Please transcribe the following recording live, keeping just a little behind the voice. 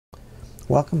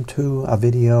Welcome to a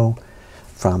video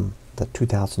from the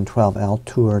 2012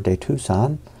 Tour de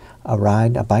Tucson, a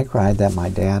bike ride that my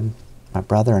dad, my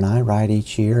brother and I ride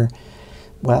each year.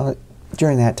 Well,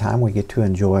 during that time we get to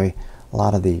enjoy a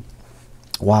lot of the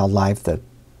wildlife, the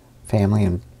family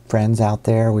and friends out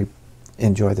there. We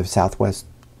enjoy the Southwest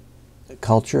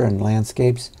culture and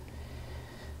landscapes.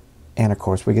 And of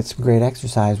course we get some great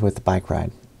exercise with the bike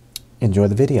ride. Enjoy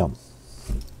the video.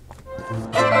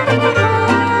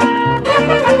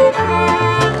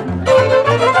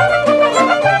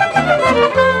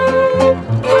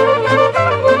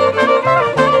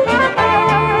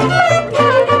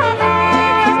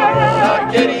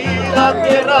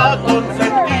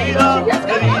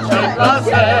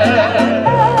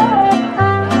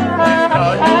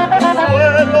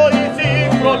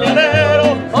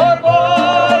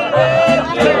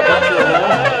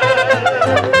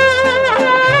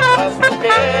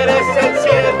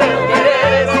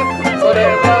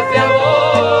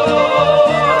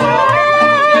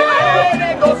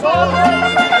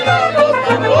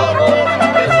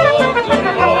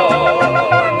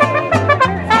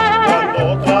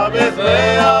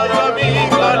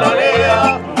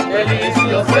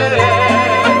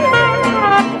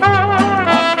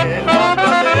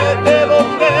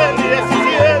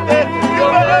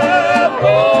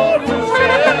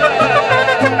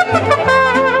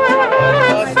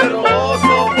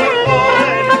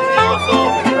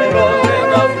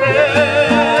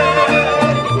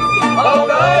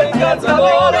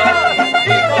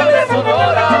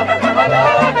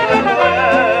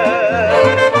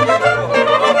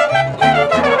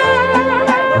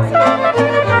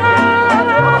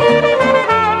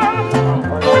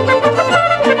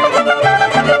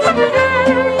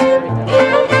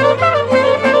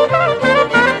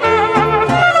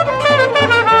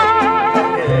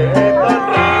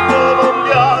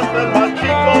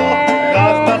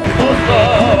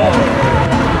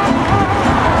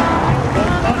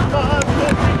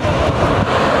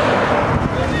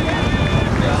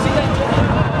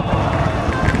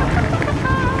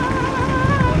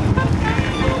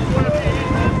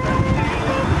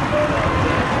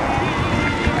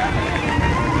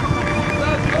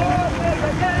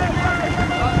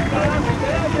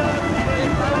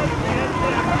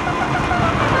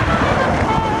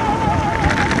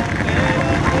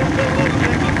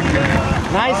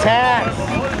 Nice hat.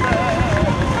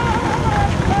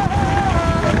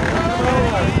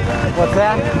 What's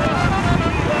that?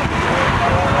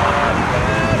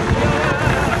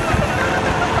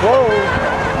 Whoa.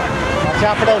 Watch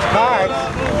out for those cards.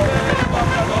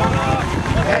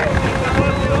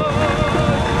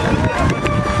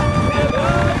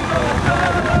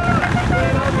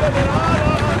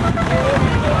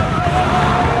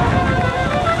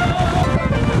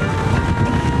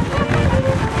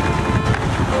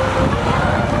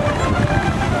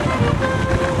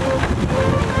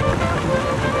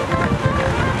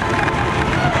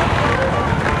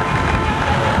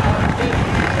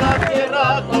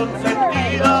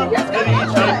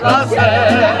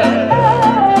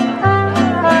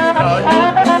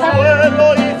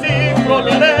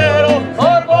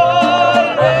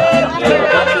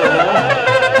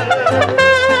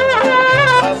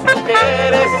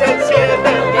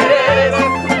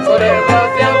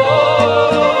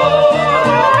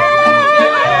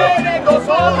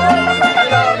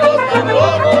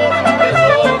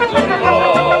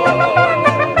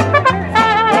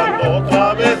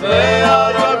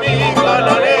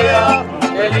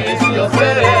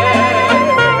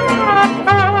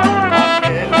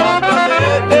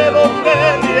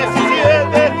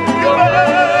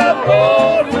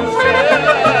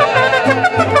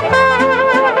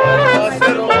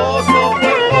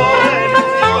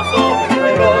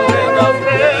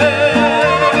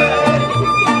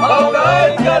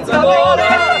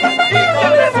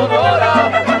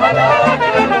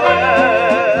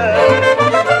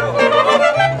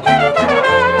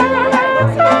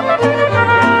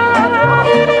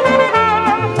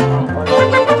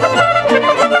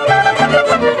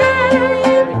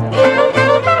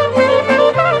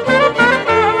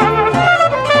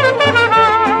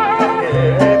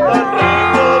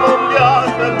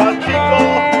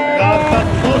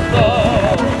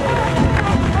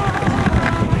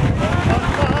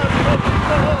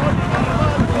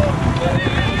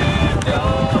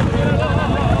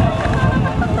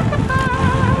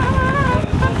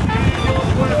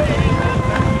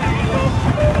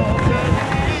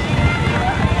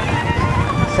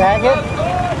 Sag it.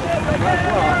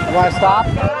 You want to stop?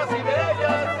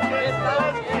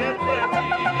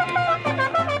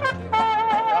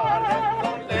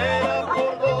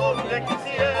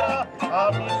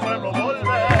 pueblo volver.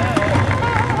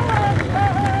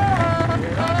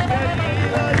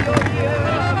 Querida, yo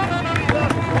quiero mi vida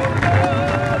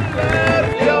volverte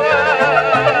a ver.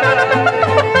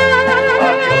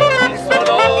 Adiós, mi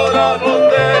Sonora,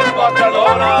 donde el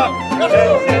Bacanora se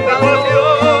siente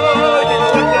pasión.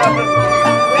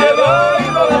 Te doy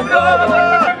la